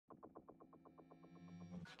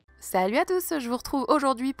Salut à tous, je vous retrouve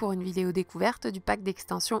aujourd'hui pour une vidéo découverte du pack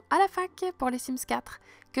d'extension à la fac pour les Sims 4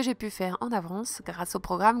 que j'ai pu faire en avance grâce au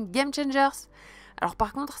programme Game Changers. Alors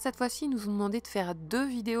par contre, cette fois-ci, ils nous ont demandé de faire 2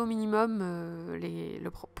 vidéos minimum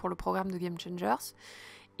pour le programme de Game Changers.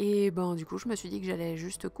 Et ben du coup, je me suis dit que j'allais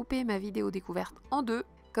juste couper ma vidéo découverte en 2.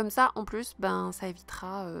 Comme ça, en plus, ben ça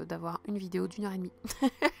évitera d'avoir une vidéo d'1h30.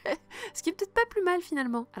 Ce qui est peut-être pas plus mal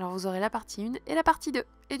finalement. Alors vous aurez la partie 1 et la partie 2.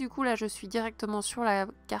 Et du coup là je suis directement sur la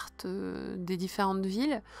carte des différentes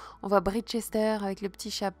villes. On voit Bridgester avec le petit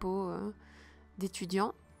chapeau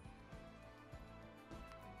d'étudiant.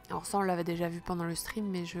 Alors ça on l'avait déjà vu pendant le stream,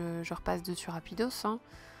 mais je repasse dessus rapidos. Hein.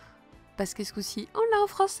 Parce que ce coup-ci on l'a en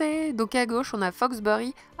français. Donc à gauche on a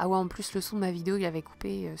Foxbury. Ah ouais, en plus le son de ma vidéo il avait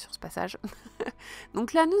coupé sur ce passage.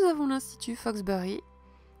 Donc là nous avons l'institut Foxbury.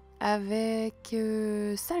 Avec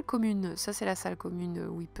salle commune, ça c'est la salle commune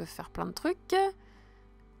où ils peuvent faire plein de trucs.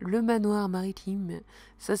 Le manoir maritime,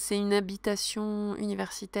 ça c'est une habitation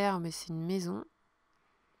universitaire mais c'est une maison.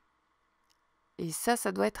 Et ça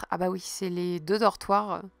doit être, ah bah oui, c'est les 2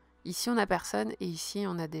 dortoirs. Ici on a personne et ici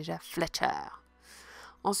on a déjà Fletcher.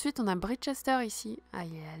 Ensuite on a Bridgester ici, ah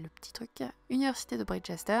il y a le petit truc, Université de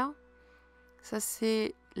Bridgester. Ça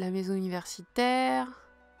c'est la maison universitaire,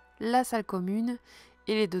 la salle commune.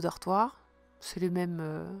 Et les 2 dortoirs, c'est les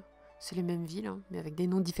mêmes villes, hein, mais avec des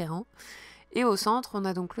noms différents. Et au centre, on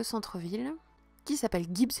a donc le centre-ville, qui s'appelle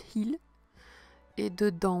Gibbs Hill. Et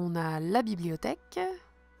dedans, on a la bibliothèque,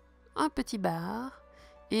 un petit bar,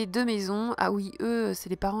 et 2 maisons. Ah oui, eux, c'est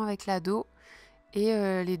les parents avec l'ado, et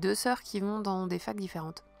les 2 sœurs qui vont dans des facs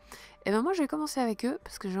différentes. Et ben moi, je vais commencer avec eux,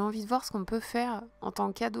 parce que j'ai envie de voir ce qu'on peut faire en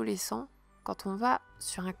tant qu'adolescent quand on va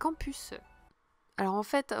sur un campus. Alors en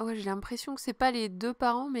fait, ouais, j'ai l'impression que c'est pas les 2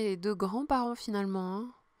 parents, mais les 2 grands-parents finalement.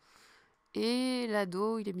 Hein. Et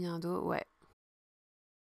l'ado, il est bien ado, ouais.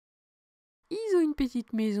 Ils ont une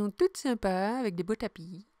petite maison toute sympa, avec des beaux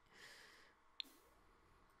tapis.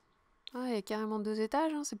 Ah, il y a carrément 2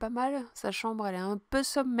 étages, hein, c'est pas mal. Sa chambre, elle est un peu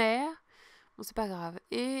sommaire. Bon, c'est pas grave.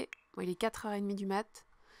 Et bon, il est 4h30 du mat.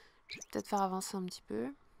 Je vais peut-être faire avancer un petit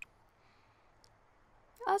peu.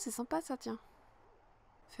 Ah, c'est sympa ça, tiens.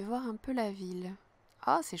 Fais voir un peu la ville.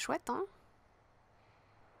 Ah, c'est chouette, hein.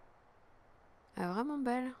 Elle est vraiment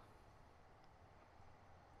belle.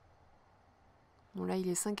 Bon là il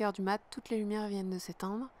est 5h du mat, toutes les lumières viennent de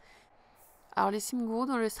s'éteindre. Alors les Simgourous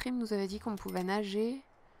dans le stream nous avaient dit qu'on pouvait nager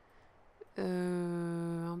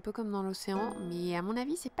un peu comme dans l'océan, mais à mon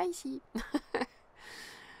avis c'est pas ici.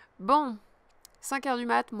 Bon, 5h du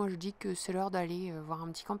mat, moi je dis que c'est l'heure d'aller voir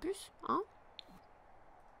un petit campus, hein.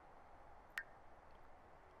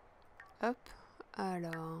 Hop,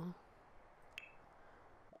 alors...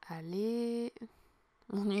 Allez,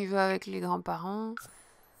 on y va avec les grands-parents.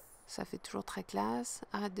 Ça fait toujours très classe.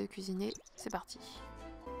 Arrête de cuisiner, c'est parti.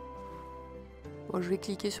 Bon, je vais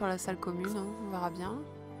cliquer sur la salle commune, hein, on verra bien.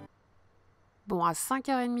 Bon, à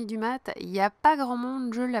 5h30 du mat, il n'y a pas grand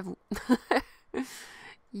monde, je l'avoue.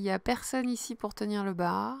 Il n'y a personne ici pour tenir le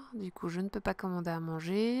bar. Du coup, je ne peux pas commander à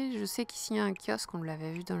manger. Je sais qu'ici, il y a un kiosque, on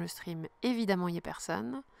l'avait vu dans le stream. Évidemment, il n'y a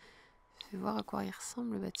personne. Je vais voir à quoi il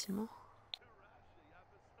ressemble, le bâtiment.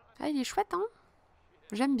 Ah, il est chouette, hein?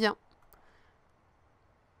 J'aime bien.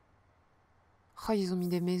 Oh, ils ont mis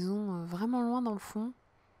des maisons vraiment loin dans le fond.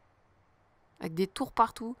 Avec des tours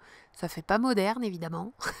partout. Ça fait pas moderne,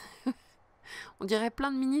 évidemment. On dirait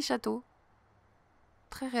plein de mini-châteaux.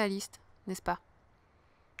 Très réaliste, n'est-ce pas?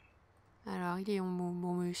 Alors, il est où mon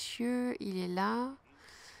bon monsieur? Il est là.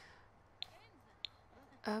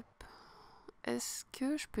 Hop. Est-ce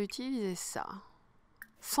que je peux utiliser ça?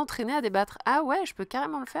 S'entraîner à débattre. Ah ouais, je peux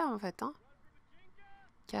carrément le faire en fait. Hein.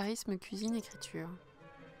 Charisme, cuisine, écriture.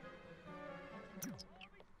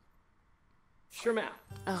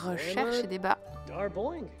 Recherche et débat.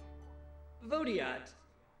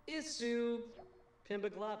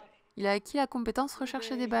 Il a acquis la compétence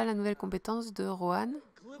recherche et débat, la nouvelle compétence de Rohan.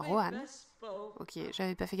 Rohan? Ok,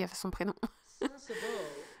 j'avais pas fait gaffe à son prénom.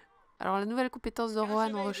 Alors la nouvelle compétence de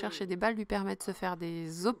Rohan en recherche et débat lui permet de se faire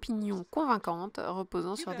des opinions convaincantes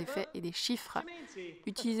reposant sur des faits et des chiffres.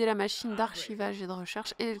 Utiliser la machine d'archivage et de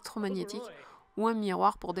recherche électromagnétique ou un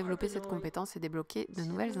miroir pour développer cette compétence et débloquer de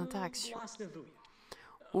nouvelles interactions.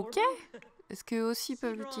 Ok. Est-ce qu'eux aussi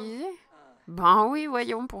peuvent l'utiliser? Ben oui,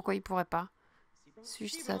 voyons, pourquoi ils pourraient pas.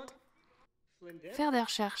 Suis-je sotte? Faire des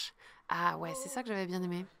recherches. Ah ouais, c'est ça que j'avais bien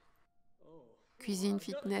aimé. Cuisine,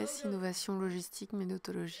 fitness, innovation, logistique,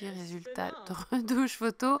 méthodologie, résultats de redouche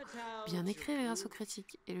photo. Bien écrire grâce aux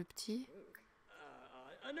critiques. Et le petit?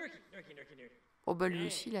 Oh bah lui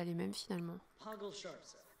aussi, il a les mêmes finalement.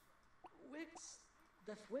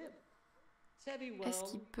 Est-ce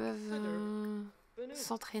qu'ils peuvent...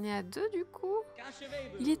 s'entraîner à deux du coup.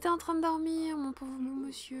 Il était en train de dormir, mon pauvre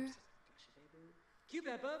monsieur.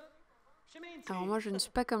 Alors moi je ne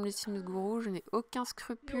suis pas comme les Sims gourous, je n'ai aucun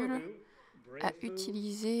scrupule à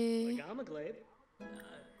utiliser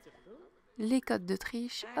les codes de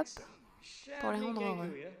triche, hop, pour les rendre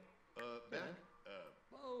heureux.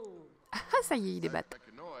 Ah ça y est, ils débattent.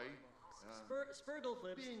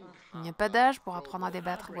 Il n'y a pas d'âge pour apprendre à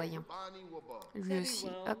débattre, voyons. Lui aussi,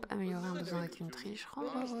 hop, améliorer un besoin avec une triche,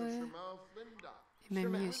 rendre heureux. Et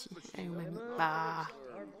mamie aussi, elle est où mamie? Bah...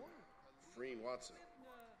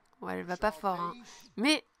 Ouais, elle va pas fort, hein.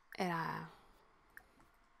 Mais elle a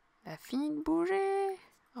fini de bouger.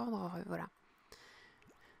 Rendre heureux, voilà.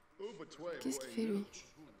 Qu'est-ce qu'il fait lui?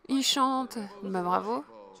 Il chante. Bah bravo.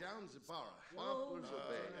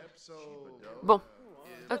 Bon,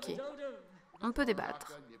 ok. On peut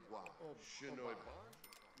débattre.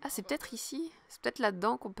 Ah, c'est peut-être ici? C'est peut-être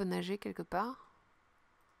là-dedans qu'on peut nager quelque part?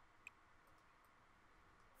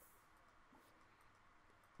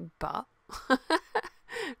 Ou pas?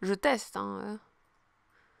 Je teste, hein.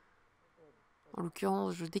 En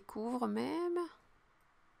l'occurrence, je découvre même.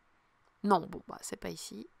 Non, bon, bah, c'est pas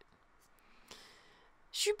ici.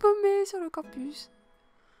 Je suis paumée sur le campus.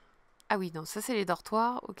 Ah oui, non, ça c'est les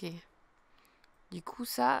dortoirs, ok. Du coup,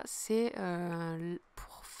 ça, c'est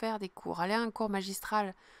pour faire des cours. Aller à un cours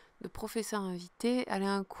magistral de professeur invité, aller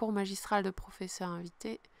à un cours magistral de professeur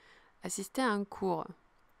invité, assister à un cours.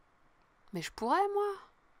 Mais je pourrais, moi.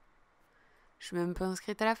 Je suis même pas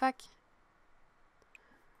inscrite à la fac.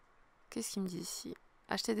 Qu'est-ce qu'il me dit ici?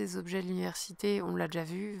 Acheter des objets de l'université, on l'a déjà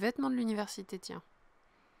vu. Vêtements de l'université, tiens.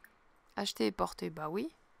 Acheter et porter, bah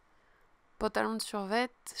oui. Pantalon de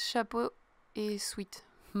survêt, chapeau et sweat.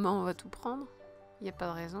 Bah on va tout prendre. Il n'y a pas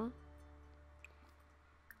de raison.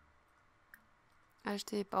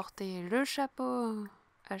 Acheter et porter le chapeau.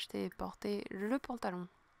 Acheter et porter le pantalon.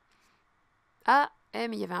 Ah, mais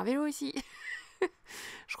il y avait un vélo ici.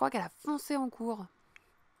 Je crois qu'elle a foncé en cours.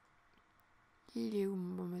 Il est où,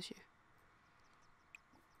 mon bon monsieur?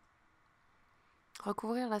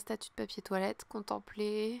 Recouvrir la statue de papier toilette,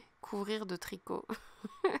 contempler, couvrir de tricot.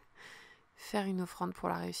 Faire une offrande pour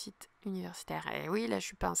la réussite universitaire. Et oui, là je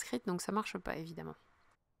suis pas inscrite, donc ça marche pas, évidemment.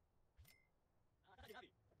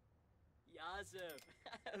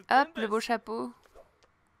 Hop, le beau chapeau.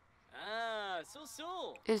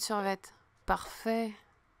 Et le survêt. Parfait.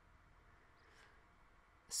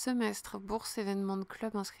 Semestre, bourse, événement de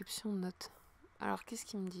club, inscription, notes. Alors, qu'est-ce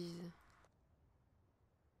qu'ils me disent?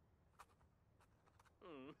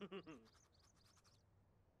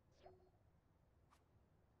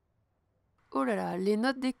 Oh là là, les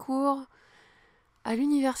notes des cours à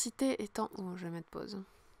l'université étant... Oh, je vais mettre pause.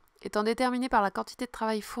 Étant déterminées par la quantité de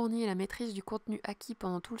travail fourni et la maîtrise du contenu acquis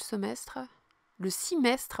pendant tout le semestre... Le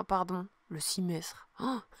semestre, pardon. Le semestre.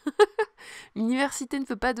 Oh L'université ne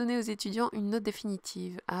peut pas donner aux étudiants une note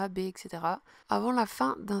définitive, A, B, etc., avant la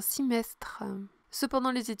fin d'un semestre.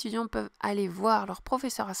 Cependant, les étudiants peuvent aller voir leur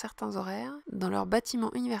professeur à certains horaires dans leur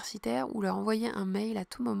bâtiment universitaire ou leur envoyer un mail à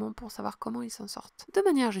tout moment pour savoir comment ils s'en sortent. De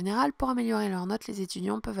manière générale, pour améliorer leurs notes, les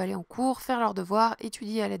étudiants peuvent aller en cours, faire leurs devoirs,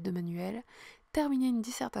 étudier à l'aide de manuels, terminer une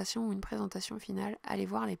dissertation ou une présentation finale, aller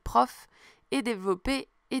voir les profs et développer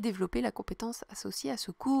la compétence associée à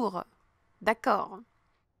ce cours. D'accord.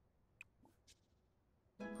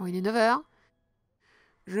 Bon, il est 9h.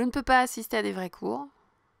 Je ne peux pas assister à des vrais cours.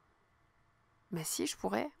 Mais si, je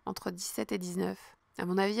pourrais, entre 17 et 19. À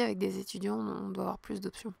mon avis, avec des étudiants, on doit avoir plus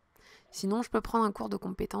d'options. Sinon, je peux prendre un cours de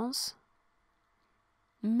compétences,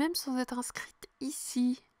 même sans être inscrite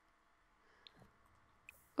ici.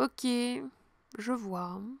 Ok, je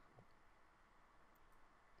vois.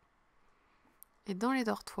 Et dans les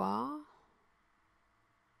dortoirs...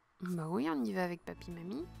 Bah oui, on y va avec papy,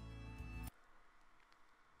 mamie.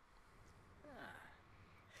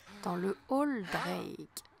 Dans le hall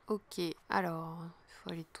Drake. Ok, alors, il faut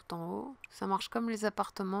aller tout en haut. Ça marche comme les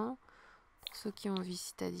appartements, pour ceux qui ont vie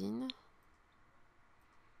citadine.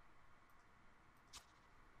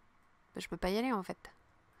 Bah, je peux pas y aller, en fait.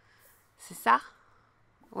 C'est ça?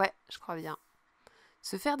 Ouais, je crois bien.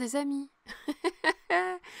 Se faire des amis.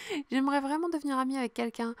 J'aimerais vraiment devenir amie avec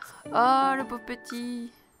quelqu'un. Oh, le pauvre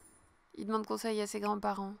petit. Il demande conseil à ses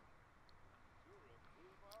grands-parents.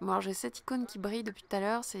 Bon, alors j'ai cette icône qui brille depuis tout à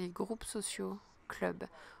l'heure, c'est les groupes sociaux. Club.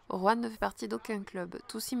 Juan ne fait partie d'aucun club.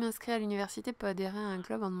 Tout s'y inscrit à l'université peut adhérer à un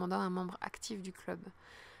club en demandant un membre actif du club.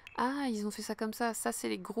 Ah, ils ont fait ça comme ça. Ça, c'est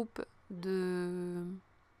les groupes de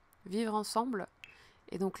vivre ensemble.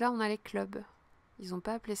 Et donc là, on a les clubs. Ils n'ont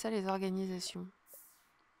pas appelé ça les organisations.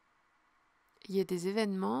 Il y a des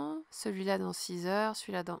événements. Celui-là dans 6 heures,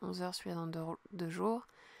 celui-là dans 11 heures, celui-là dans 2 jours.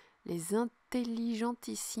 Les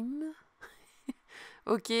intelligentissimes.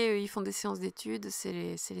 Ok, ils font des séances d'études, c'est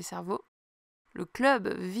les cerveaux. Le club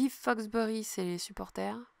Vive Foxbury, c'est les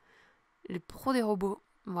supporters. Les pros des robots,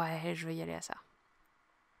 ouais, je vais y aller à ça.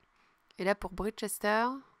 Et là, pour Bridgester,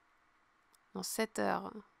 dans 7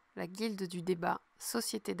 heures, la guilde du débat,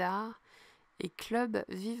 Société d'art et club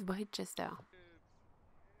Vive Bridgester.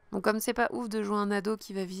 Donc comme c'est pas ouf de jouer un ado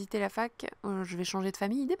qui va visiter la fac, je vais changer de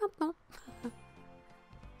famille dès maintenant.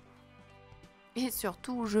 Et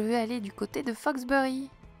surtout, je vais aller du côté de Foxbury.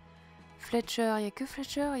 Fletcher, il n'y a que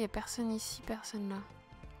Fletcher, il n'y a personne ici, personne là.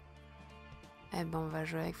 Eh ben on va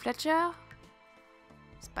jouer avec Fletcher.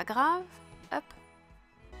 C'est pas grave. Hop.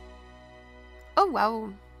 Oh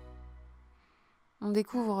waouh. On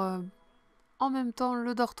découvre en même temps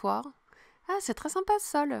le dortoir. Ah, c'est très sympa ce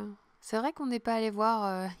sol. C'est vrai qu'on n'est pas allé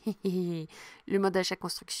voir le mode achat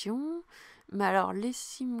construction. Mais alors, les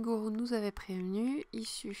Simgourou nous avaient prévenus. Il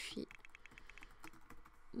suffit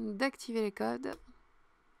d'activer les codes.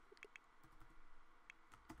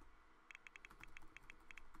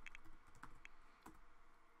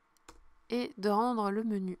 Et de rendre le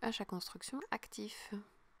menu achat construction actif.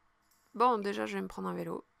 Bon, déjà, je vais me prendre un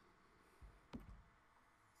vélo.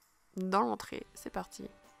 Dans l'entrée, c'est parti.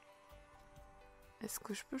 Est-ce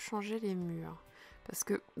que je peux changer les murs? Parce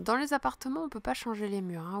que dans les appartements, on peut pas changer les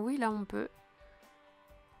murs. Hein. Oui, là, on peut.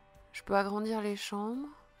 Je peux agrandir les chambres.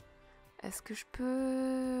 Est-ce que je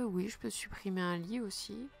peux... Oui, je peux supprimer un lit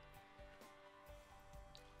aussi.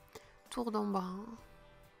 Tour d'embrun.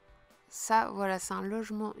 Ça, voilà, c'est un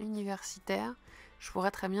logement universitaire. Je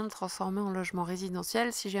pourrais très bien le transformer en logement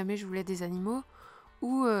résidentiel si jamais je voulais des animaux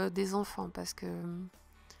ou des enfants, parce que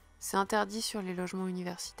c'est interdit sur les logements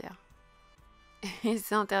universitaires. Et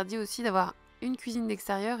c'est interdit aussi d'avoir une cuisine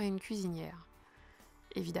d'extérieur et une cuisinière.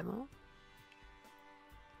 Évidemment.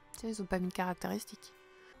 Tiens, ils n'ont pas mis de caractéristiques.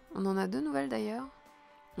 On en a 2 nouvelles d'ailleurs.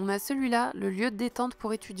 On a celui-là, le lieu de détente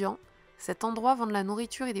pour étudiants. Cet endroit vend de la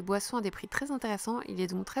nourriture et des boissons à des prix très intéressants. Il est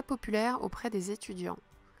donc très populaire auprès des étudiants.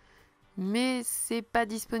 Mais c'est pas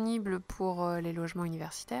disponible pour les logements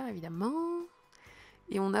universitaires, évidemment.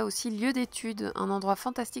 Et on a aussi lieu d'études, un endroit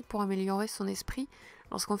fantastique pour améliorer son esprit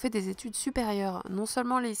lorsqu'on fait des études supérieures. Non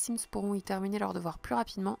seulement les Sims pourront y terminer leurs devoirs plus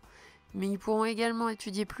rapidement, mais ils pourront également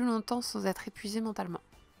étudier plus longtemps sans être épuisés mentalement.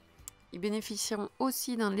 Ils bénéficieront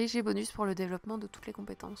aussi d'un léger bonus pour le développement de toutes les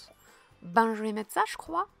compétences. Ben, je vais mettre ça, je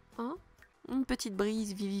crois. Hein, une petite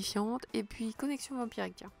brise vivifiante et puis connexion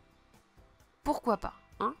vampirique. Pourquoi pas,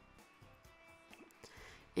 hein?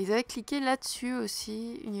 Et ils avaient cliqué là-dessus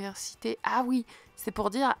aussi, université. Ah oui, c'est pour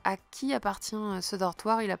dire à qui appartient ce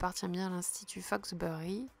dortoir. Il appartient bien à l'Institut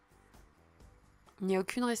Foxbury. Il n'y a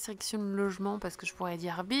aucune restriction de logement parce que je pourrais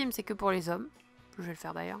dire bim, c'est que pour les hommes. Je vais le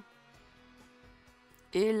faire d'ailleurs.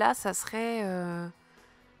 Et là, ça serait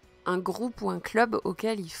un groupe ou un club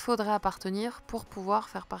auquel il faudrait appartenir pour pouvoir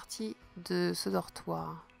faire partie de ce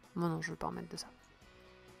dortoir. Bon, non, je ne veux pas en mettre de ça.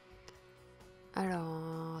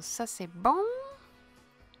 Alors, ça c'est bon.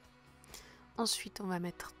 Ensuite, on va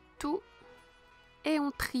mettre tout. Et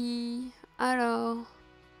on trie. Alors.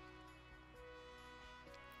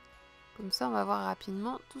 Comme ça, on va voir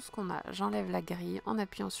rapidement tout ce qu'on a. J'enlève la grille en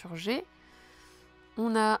appuyant sur G.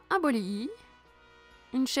 On a un beau lit.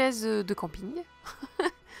 Une chaise de camping.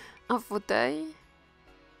 Un fauteuil.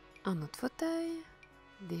 Un autre fauteuil.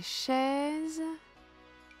 Des chaises.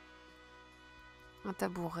 Un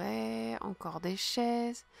tabouret. Encore des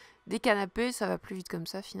chaises. Des canapés, ça va plus vite comme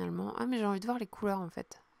ça finalement. Ah mais j'ai envie de voir les couleurs en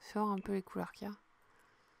fait. Fais voir un peu les couleurs qu'il y a.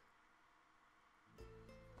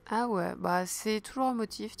 Ah ouais, bah c'est toujours un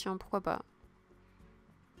motif, tiens, pourquoi pas.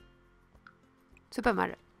 C'est pas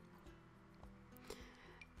mal.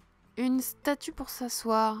 Une statue pour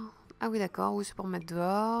s'asseoir. Ah oui d'accord, oui c'est pour mettre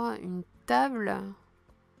dehors. Une table.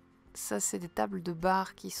 Ça c'est des tables de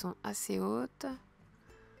bar qui sont assez hautes.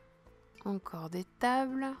 Encore des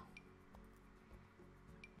tables.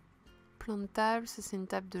 Plein de tables, ça c'est une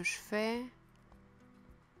table de chevet.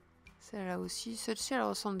 Celle-là aussi, celle-ci elle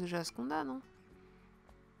ressemble déjà à ce qu'on a, non?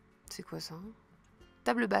 C'est quoi ça?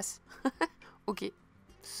 Table basse. Ok,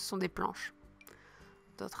 ce sont des planches.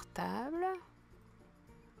 D'autres tables.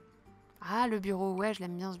 Ah, le bureau, ouais, je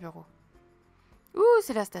l'aime bien ce bureau. Ouh,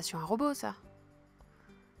 c'est la station à robot, ça.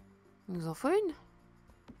 Il nous en faut une?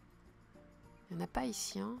 Il n'y en a pas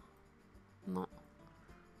ici, hein? Non.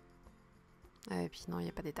 Et puis non, il n'y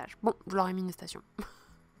a pas d'étage. Bon, je leur ai mis une station.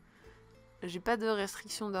 J'ai pas de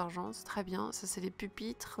restriction d'argent, c'est très bien. Ça, c'est les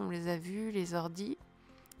pupitres, on les a vus, les ordis.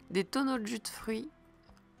 Des tonneaux de jus de fruits.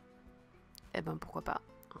 Eh ben, pourquoi pas,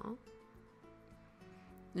 hein.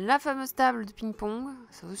 La fameuse table de ping-pong.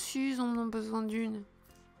 Ça aussi, ils en ont besoin d'une.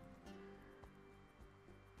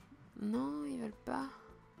 Non, ils veulent pas.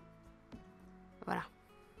 Voilà.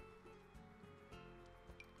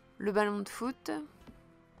 Le ballon de foot.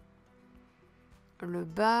 Le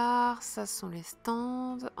bar, ça sont les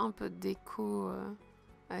stands. Un peu de déco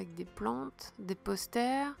avec des plantes, des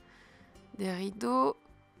posters, des rideaux.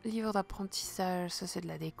 Livre d'apprentissage, ça c'est de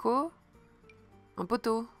la déco. Un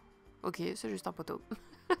poteau. Ok, c'est juste un poteau.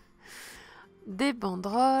 Des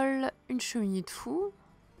banderoles, une cheminée de fou.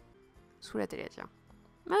 Sous la télé, tiens.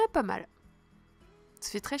 Ah, pas mal.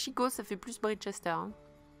 Ça fait très chico, ça fait plus Bridgester. Hein.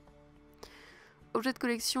 Objet de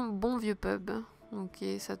collection, bon vieux pub. Ok,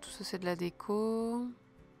 ça, tout ça c'est de la déco.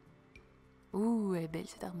 Ouh, elle est belle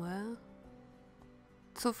cette armoire.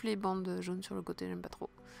 Sauf les bandes jaunes sur le côté, j'aime pas trop.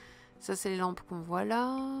 Ça c'est les lampes qu'on voit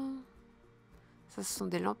là. Ça ce sont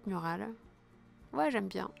des lampes murales. Ouais, j'aime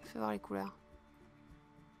bien, fais voir les couleurs.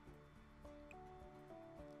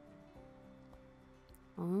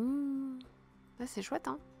 Ouh, ah, c'est chouette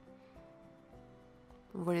hein.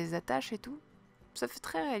 On voit les attaches et tout. Ça fait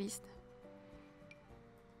très réaliste.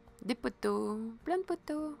 Des poteaux, plein de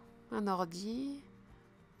poteaux. Un ordi.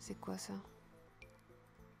 C'est quoi ça?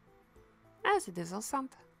 Ah, c'est des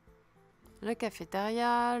enceintes. La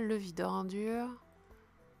cafétéria, le vide-ordures.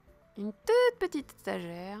 Une toute petite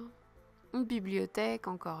étagère. Une bibliothèque,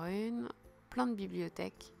 encore une. Plein de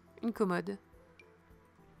bibliothèques. Une commode.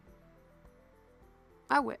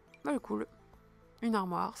 Ah ouais, bah cool. Une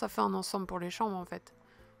armoire, ça fait un ensemble pour les chambres en fait.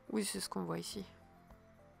 Oui, c'est ce qu'on voit ici.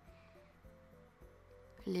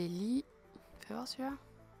 Les lits. Fais voir celui-là.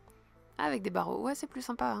 Ah, avec des barreaux. Ouais, c'est plus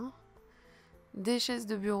sympa. Hein. Des chaises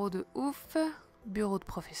de bureau de ouf. Bureau de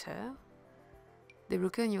professeur.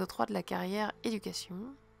 Débloqué au niveau 3 de la carrière éducation.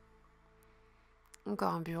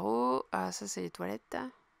 Encore un bureau. Ah, ça, c'est les toilettes.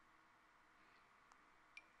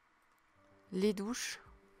 Les douches.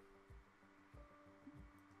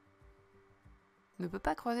 Ne peut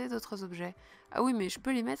pas croiser d'autres objets. Ah oui, mais je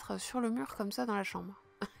peux les mettre sur le mur comme ça dans la chambre.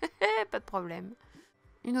 Pas de problème.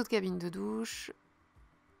 Une autre cabine de douche.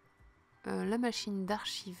 La machine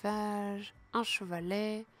d'archivage. Un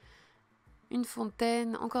chevalet. Une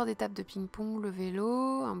fontaine. Encore des tables de ping-pong. Le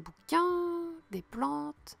vélo. Un bouquin. Des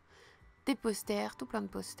plantes. Des posters. Tout plein de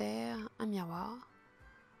posters. Un miroir.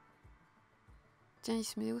 Tiens, il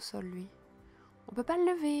se met au sol, lui. On peut pas le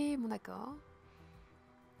lever, bon d'accord.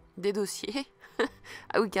 Des dossiers.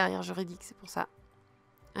 Ah oui, carrière juridique, c'est pour ça.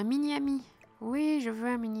 Un mini-ami. Oui, je veux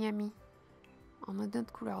un mini-ami. En mode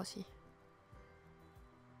d'autres couleurs aussi.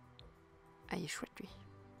 Ah, il est chouette, lui.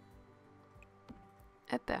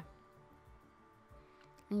 Hop.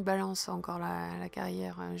 Une balance, encore la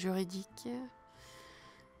carrière juridique.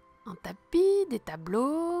 Un tapis, des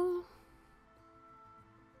tableaux.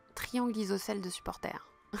 Triangle isocèle de supporters.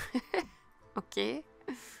 Ok.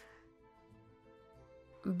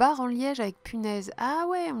 Barre en liège avec punaise. Ah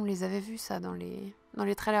ouais, on les avait vus ça dans les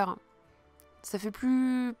trailers. Ça fait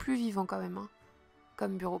plus vivant quand même. Hein,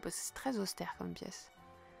 comme bureau, parce que c'est très austère comme pièce.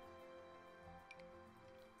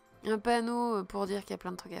 Un panneau pour dire qu'il y a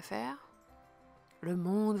plein de trucs à faire. Le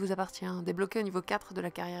monde vous appartient. Débloqué au niveau 4 de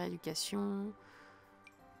la carrière éducation.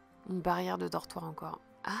 Une barrière de dortoir encore.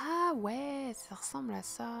 Ah ouais, ça ressemble à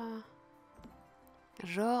ça.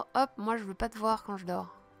 Genre, hop, moi je veux pas te voir quand je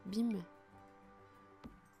dors. Bim.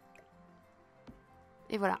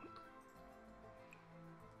 Et voilà.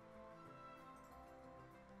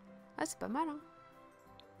 Ah, c'est pas mal, hein.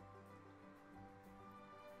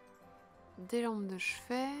 Des lampes de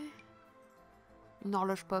chevet. Une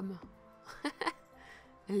horloge pomme.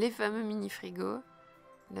 Les fameux mini-frigos.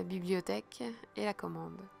 La bibliothèque et la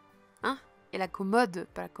commande. Hein? Et la commode,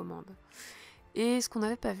 pas la commande. Et ce qu'on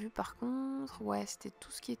n'avait pas vu par contre, ouais, c'était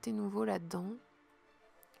tout ce qui était nouveau là-dedans.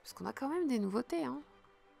 Parce qu'on a quand même des nouveautés, hein.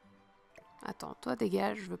 Attends, toi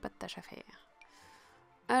dégage, je veux pas de tâche à faire.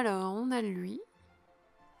 Alors, on a lui.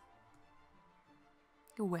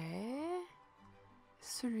 Ouais.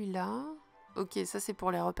 Celui-là. Ok, ça c'est pour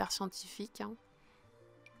les repères scientifiques. Hein.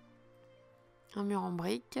 Un mur en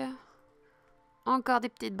briques. Encore des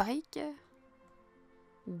petites briques.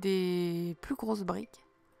 Des plus grosses briques.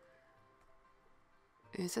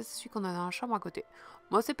 Et ça c'est celui qu'on a dans la chambre à côté.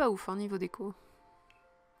 Moi c'est pas ouf, hein, niveau déco.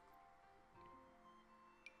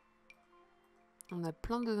 On a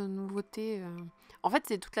plein de nouveautés. En fait,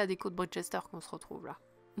 c'est toute la déco de Bridgester qu'on se retrouve là.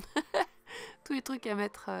 Tous les trucs à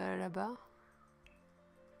mettre là-bas.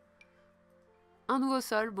 Un nouveau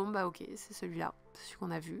sol. Bon, bah ok, c'est celui-là. C'est celui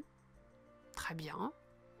qu'on a vu. Très bien.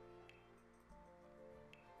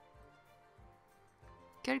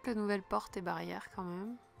 Quelques nouvelles portes et barrières quand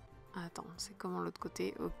même. Attends, c'est comment l'autre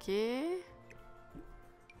côté? Ok.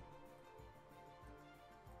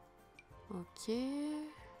 Ok.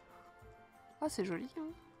 Oh, c'est joli. Hein.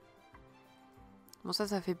 Bon,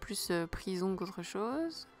 ça fait plus prison qu'autre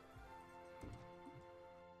chose.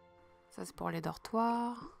 Ça, c'est pour les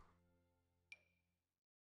dortoirs.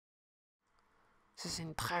 Ça, c'est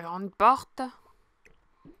une très grande porte.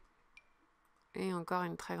 Et encore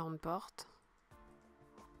une très grande porte.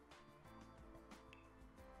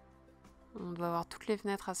 On doit avoir toutes les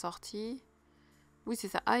fenêtres assorties. Oui, c'est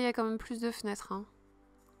ça. Ah, il y a quand même plus de fenêtres. Hein.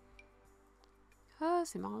 Ah,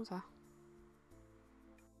 c'est marrant ça.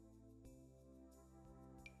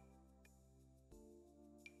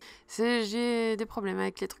 J'ai des problèmes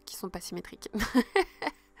avec les trucs qui sont pas symétriques.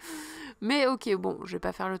 Mais ok, bon, je vais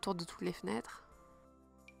pas faire le tour de toutes les fenêtres.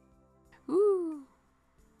 Ouh.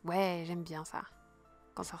 Ouais, j'aime bien ça.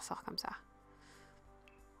 Quand ça ressort comme ça.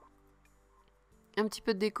 Un petit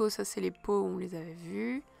peu de déco, ça c'est les pots, on les avait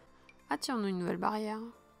vus. Ah tiens, on a une nouvelle barrière.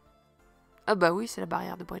 Ah bah oui, c'est la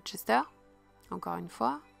barrière de Bridgester. Encore une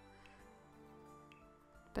fois.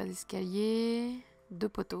 Pas d'escalier. 2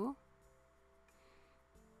 poteaux.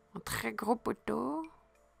 Un très gros poteau.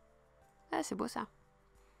 Ah, c'est beau ça.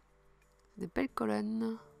 Des belles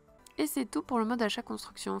colonnes. Et c'est tout pour le mode achat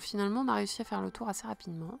construction. Finalement, on a réussi à faire le tour assez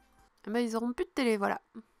rapidement. Eh ben, ils auront plus de télé, voilà.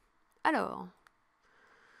 Alors.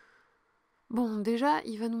 Bon, déjà,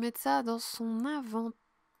 il va nous mettre ça dans son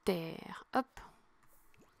inventaire. Hop.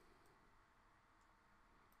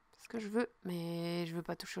 C'est ce que je veux. Mais je veux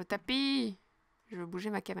pas toucher au tapis. Je veux bouger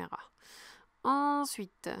ma caméra.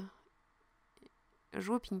 Ensuite,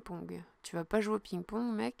 jouer au ping-pong. Tu vas pas jouer au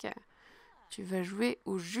ping-pong, mec. Tu vas jouer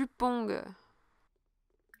au jupong.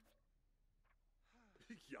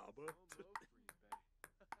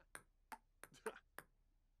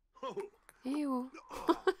 Eh oh.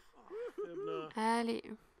 Allez.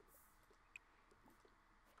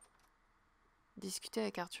 Discuter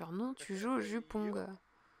avec Arthur. Non, tu joues au jupong.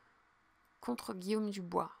 Contre Guillaume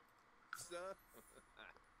Dubois.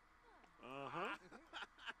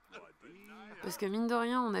 Parce que mine de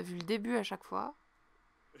rien, on a vu le début à chaque fois.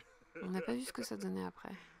 On n'a pas vu ce que ça donnait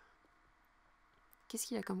après. Qu'est-ce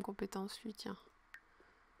qu'il a comme compétence, lui, tiens.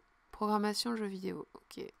 Programmation jeux vidéo.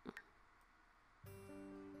 Ok.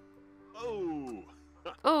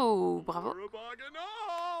 Oh, bravo.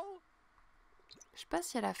 Je sais pas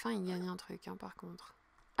si à la fin, il gagne un truc, hein, par contre.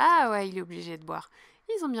 Ah ouais, il est obligé de boire.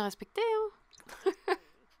 Ils ont bien respecté, hein.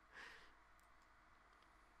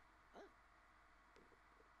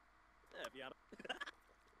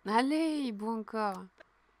 Allez, il boit encore.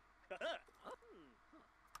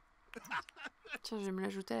 Tiens, je vais me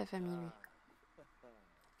l'ajouter à la famille, lui.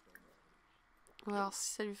 On va voir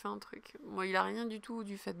si ça lui fait un truc. Bon, il a rien du tout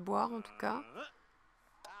du fait de boire, en tout cas.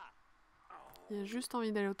 Il a juste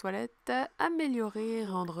envie d'aller aux toilettes. Améliorer,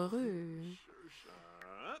 rendre heureux.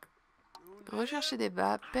 Rechercher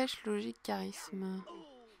débat, pêche, logique, charisme.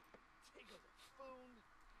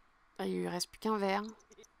 Ah, il lui reste plus qu'un verre.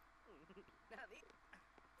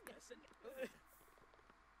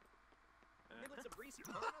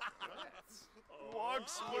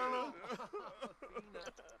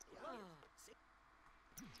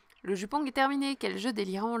 Le jupong est terminé. Quel jeu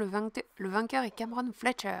délirant. Le vainqueur est Cameron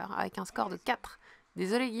Fletcher avec un score de 4.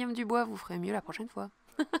 Désolé Guillaume Dubois, vous ferez mieux la prochaine fois.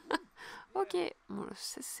 Ok, bon,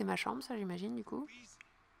 c'est ma chambre, ça j'imagine du coup.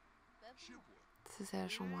 Ça c'est la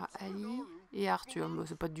chambre à Ali et Arthur. Bon,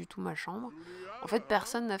 c'est pas du tout ma chambre. En fait,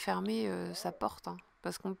 personne n'a fermé sa porte, hein,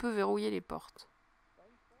 parce qu'on peut verrouiller les portes.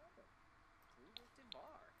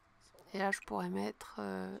 Et là, je pourrais mettre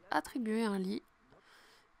attribuer un lit.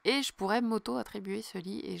 Et je pourrais m'auto-attribuer ce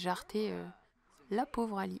lit et jarter la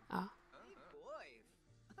pauvre Ali A.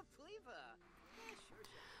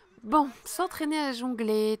 Bon, s'entraîner à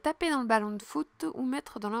jongler, taper dans le ballon de foot ou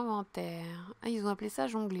mettre dans l'inventaire. Ah, ils ont appelé ça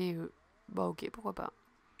jongler, eux. Bah ok, pourquoi pas.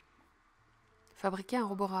 Fabriquer un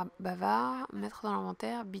robot bavard, mettre dans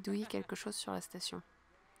l'inventaire, bidouiller quelque chose sur la station.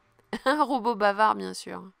 Un robot bavard, bien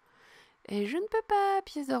sûr. Et je ne peux pas,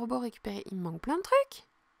 pièce de robot récupérée. Il me manque plein de trucs.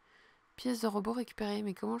 Pièce de robot récupérée,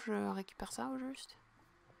 mais comment je récupère ça au juste?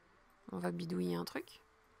 On va bidouiller un truc.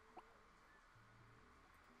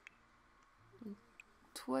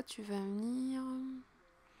 Toi, tu vas venir...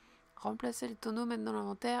 Remplacer le tonneau, mettre dans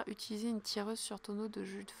l'inventaire, utiliser une tireuse sur tonneau de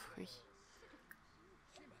jus de fruits.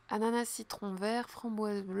 Ananas, citron vert,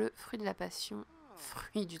 framboise bleue, fruit de la passion,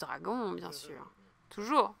 fruit du dragon, bien sûr.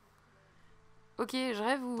 Toujours. Ok, je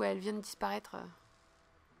rêve ou elle vient de disparaître.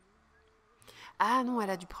 Ah non, elle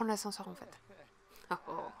a dû prendre l'ascenseur en fait.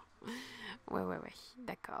 Oh. Ouais,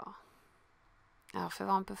 d'accord. Alors, fais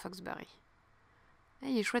voir un peu Foxbury. Ah,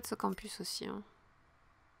 il est chouette ce campus aussi, hein.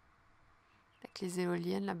 Avec les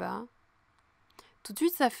éoliennes là-bas. Tout de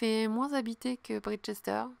suite, ça fait moins habité que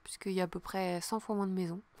Bridgester, puisqu'il y a à peu près 100 fois moins de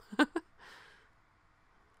maisons.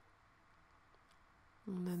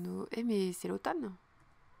 On a nos... Eh mais c'est l'automne.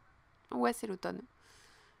 Ouais, c'est l'automne.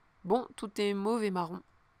 Bon, tout est mauve et marron.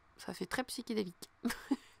 Ça fait très psychédélique.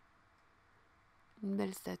 Une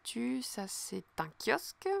belle statue. Ça, c'est un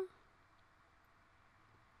kiosque.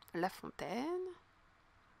 La fontaine.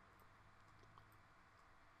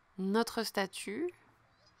 Notre statue.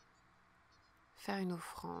 Faire une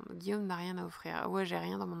offrande. Guillaume n'a rien à offrir. Ouais, j'ai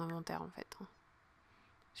rien dans mon inventaire en fait.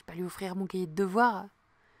 Je vais pas lui offrir mon cahier de devoirs.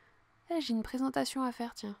 Eh, j'ai une présentation à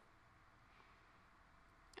faire, tiens.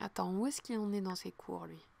 Attends, où est-ce qu'il en est dans ses cours,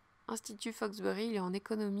 lui? Institut Foxbury, il est en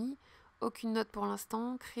économie. Aucune note pour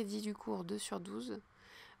l'instant. Crédit du cours 2 sur 12.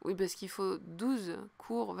 Oui, parce qu'il faut 12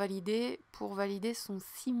 cours validés pour valider son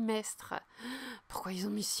semestre. Pourquoi ils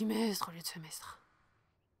ont mis semestre au lieu de semestre?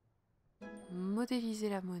 Modéliser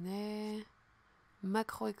la monnaie.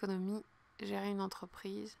 Macroéconomie. Gérer une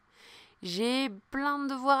entreprise. J'ai plein de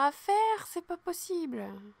devoirs à faire, c'est pas possible.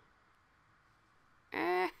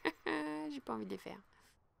 J'ai pas envie de les faire.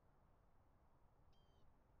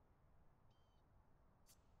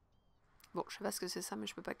 Bon, je sais pas ce que c'est ça, mais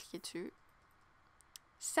je peux pas cliquer dessus.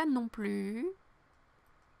 Ça non plus.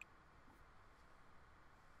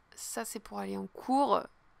 Ça, c'est pour aller en cours.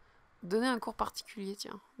 Donner un cours particulier,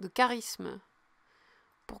 tiens. De charisme.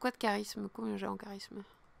 Pourquoi de charisme? Combien j'ai en charisme?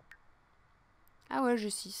 Ah ouais, j'ai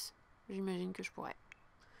 6. J'imagine que je pourrais.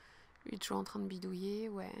 Lui est toujours en train de bidouiller,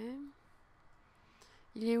 ouais.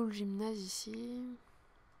 Il est où le gymnase ici?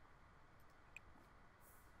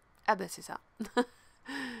 Ah bah c'est ça.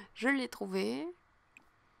 Je l'ai trouvé.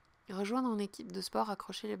 Rejoindre une équipe de sport,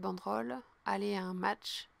 accrocher les banderoles, aller à un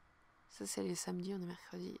match. Ça c'est les samedis, on est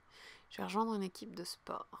mercredi. Je vais rejoindre une équipe de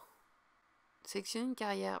sport. Sélectionner une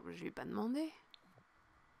carrière, je lui ai pas demandé.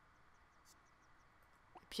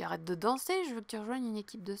 Et puis arrête de danser, je veux que tu rejoignes une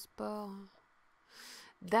équipe de sport.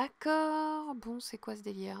 D'accord, bon c'est quoi ce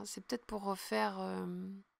délire? C'est peut-être pour refaire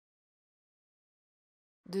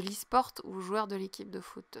de l'e-sport ou joueur de l'équipe de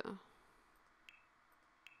foot.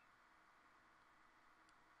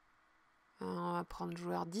 On va prendre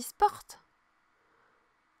joueur d'e-sport.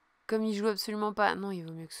 Comme il joue absolument pas... Non, il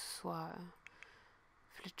vaut mieux que ce soit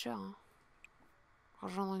Fletcher. Hein.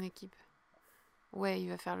 Rejoindre une équipe. Ouais, il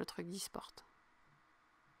va faire le truc d'e-sport.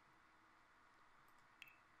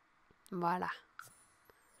 Voilà.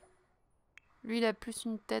 Lui, il a plus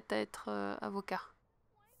une tête à être avocat.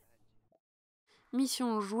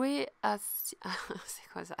 Mission jouer à... c'est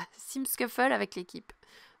quoi ça? Simscuffle avec l'équipe.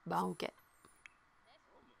 Bah ok.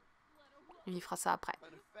 Il fera ça après.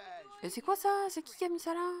 Et c'est quoi ça? C'est qui a mis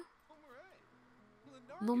ça là?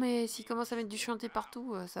 Non mais s'il commence à mettre du chantier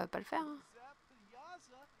partout, ça va pas le faire. Hein.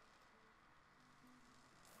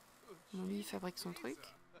 Bon, lui il fabrique son truc.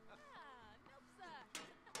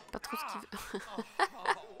 Pas trop ce qu'il veut.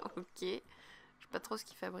 Ok. Je sais pas trop ce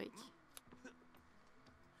qu'il fabrique.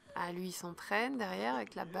 Ah lui il s'entraîne derrière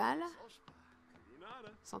avec la balle.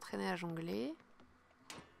 S'entraîner à jongler.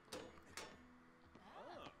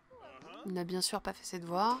 Il n'a bien sûr pas fait ses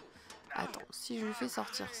devoirs. Attends, si je lui fais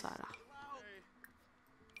sortir ça là.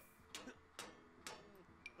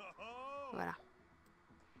 Voilà.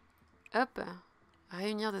 Hop.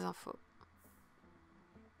 Réunir des infos.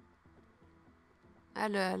 Ah,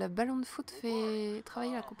 le ballon de foot fait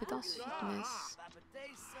travailler la compétence fitness.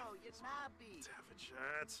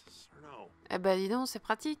 Eh ben dis donc, c'est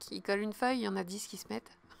pratique. Il colle une feuille, il y en a 10 qui se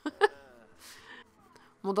mettent.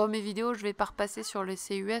 Bon, dans mes vidéos, je vais pas repasser sur les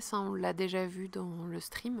CUS, hein, on l'a déjà vu dans le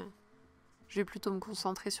stream. Je vais plutôt me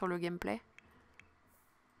concentrer sur le gameplay.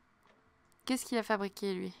 Qu'est-ce qu'il a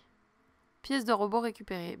fabriqué, lui? Pièces de robot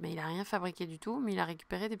récupérées. Mais il a rien fabriqué du tout, mais il a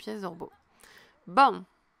récupéré des pièces de robot. Bon.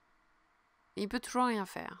 Il peut toujours rien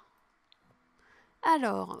faire.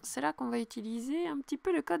 Alors, c'est là qu'on va utiliser un petit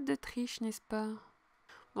peu le code de triche, n'est-ce pas?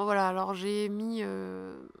 Bon voilà, alors j'ai mis...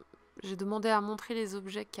 j'ai demandé à montrer les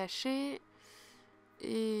objets cachés.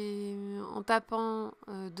 Et en tapant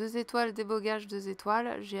 2 étoiles, débogage 2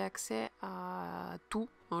 étoiles, j'ai accès à tout.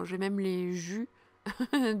 J'ai même les jus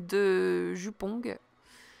de jupong.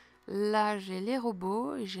 Là, j'ai les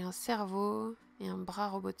robots, et j'ai un cerveau et un bras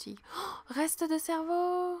robotique. Oh, reste de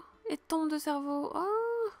cerveau et tombe de cerveau.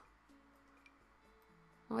 Oh,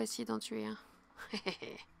 on va essayer d'en tuer un.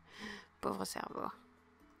 Pauvre cerveau.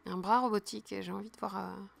 Un bras robotique, j'ai envie de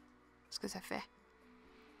voir ce que ça fait.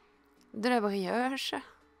 De la brioche.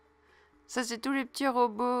 Ça, c'est tous les petits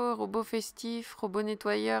robots. Robots festifs, robots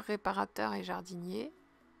nettoyeurs, réparateurs et jardiniers.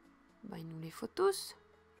 Bah, il nous les faut tous.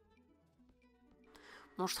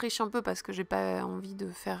 Bon, je triche un peu parce que j'ai pas envie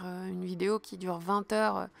de faire une vidéo qui dure 20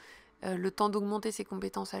 heures. Le temps d'augmenter ses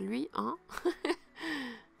compétences à lui. Hein.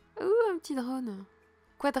 Ouh, un petit drone.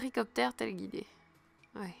 Quadricoptère téléguidé.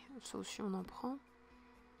 Ouais, ça aussi, on en prend.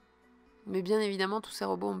 Mais bien évidemment, tous ces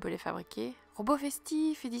robots, on peut les fabriquer. Robot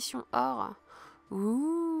festif, édition or.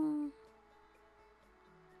 Ouh.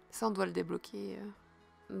 Ça, on doit le débloquer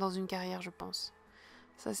dans une carrière, je pense.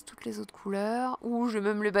 Ça, c'est toutes les autres couleurs. Ouh, j'ai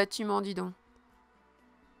même les bâtiments, dis donc.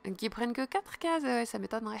 Qui prennent que 4 cases, ouais, ça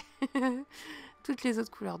m'étonnerait. Toutes les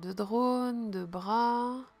autres couleurs de drone, de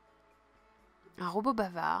bras. Un robot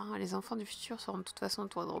bavard. Les enfants du futur seront de toute façon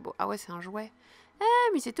autour de robots. Ah ouais, c'est un jouet. Ah,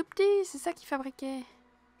 mais c'est tout petit, c'est ça qu'ils fabriquaient.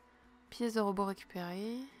 Pièces de robot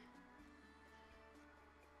récupérées.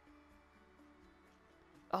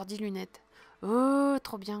 Ordi lunettes. Oh,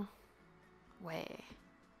 trop bien. Ouais.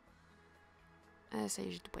 Ah, ça y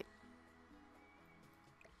est, j'ai tout pris.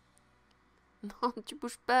 Non, tu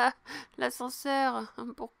bouges pas. L'ascenseur.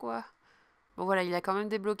 Pourquoi? Bon voilà, il a quand même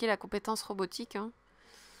débloqué la compétence robotique. Hein.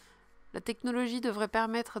 La technologie devrait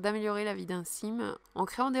permettre d'améliorer la vie d'un sim. En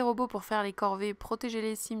créant des robots pour faire les corvées, protéger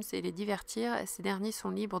les sims et les divertir, ces derniers sont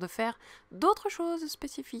libres de faire d'autres choses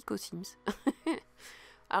spécifiques aux sims.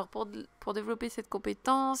 Alors pour développer cette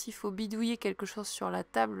compétence, il faut bidouiller quelque chose sur la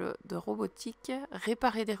table de robotique,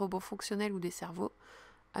 réparer des robots fonctionnels ou des cerveaux.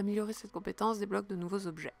 Améliorer cette compétence débloque de nouveaux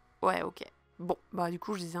objets. Ouais, ok. Bon, bah du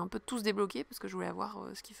coup je les ai un peu tous débloqués parce que je voulais voir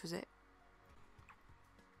ce qu'ils faisaient.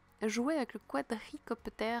 Jouer avec le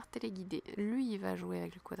quadricoptère téléguidé. Lui, il va jouer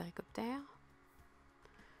avec le quadricoptère.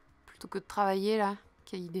 Plutôt que de travailler, là.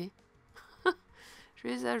 Quelle idée. Je vais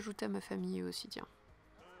les ajouter à ma famille aussi, tiens.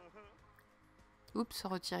 Oups,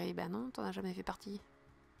 retirer. Bah non, t'en as jamais fait partie.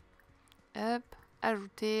 Hop,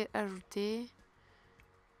 ajouter, ajouter.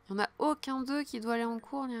 Il n'y en a aucun d'eux qui doit aller en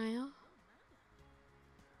cours, ni rien.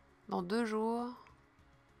 Dans 2 jours.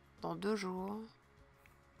 Dans 2 jours.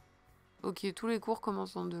 Ok, tous les cours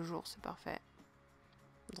commencent dans 2 jours, c'est parfait.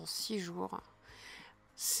 Dans 6 jours.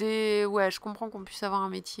 C'est... Ouais, je comprends qu'on puisse avoir un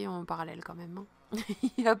métier en parallèle quand même. Hein.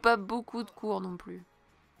 Il n'y a pas beaucoup de cours non plus.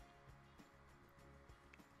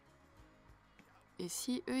 Et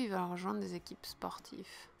si eux, ils veulent rejoindre des équipes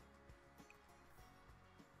sportives?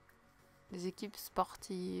 Des équipes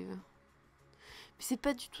sportives. Mais c'est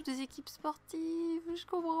pas du tout des équipes sportives. Je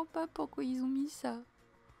comprends pas pourquoi ils ont mis ça.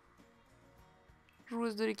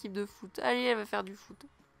 Joueuse de l'équipe de foot. Allez, elle va faire du foot.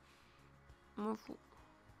 M'en fous.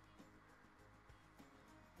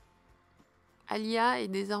 Alia est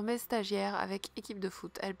désormais stagiaire avec équipe de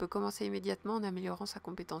foot. Elle peut commencer immédiatement en améliorant sa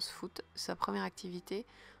compétence foot. Sa première activité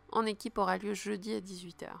en équipe aura lieu jeudi à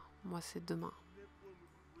 18 h. Moi, c'est demain.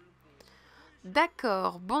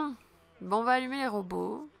 D'accord, bon. Bon, on va allumer les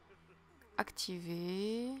robots.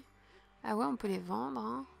 Activer. Ah ouais, on peut les vendre.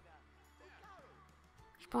 Hein.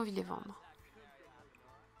 J'ai pas envie de les vendre.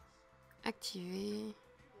 Activer.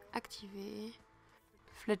 Activer.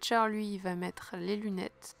 Fletcher, lui, il va mettre les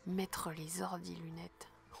lunettes. Mettre les ordi lunettes.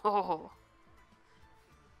 Oh.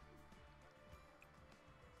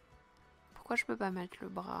 Pourquoi je peux pas mettre le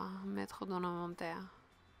bras? Mettre dans l'inventaire.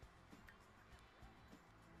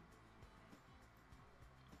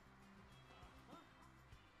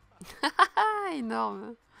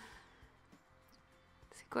 Énorme.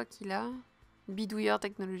 C'est quoi qu'il a? Bidouilleur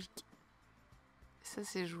technologique. Ça,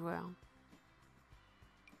 c'est joueur.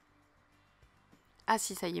 Ah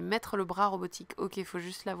si, ça y est, mettre le bras robotique. Ok, il faut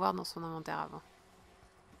juste l'avoir dans son inventaire avant.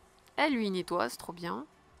 Elle lui nettoie, c'est trop bien.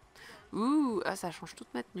 Ouh, ah, ça change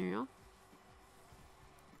toute ma tenue. Hein.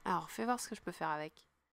 Alors, fais voir ce que je peux faire avec.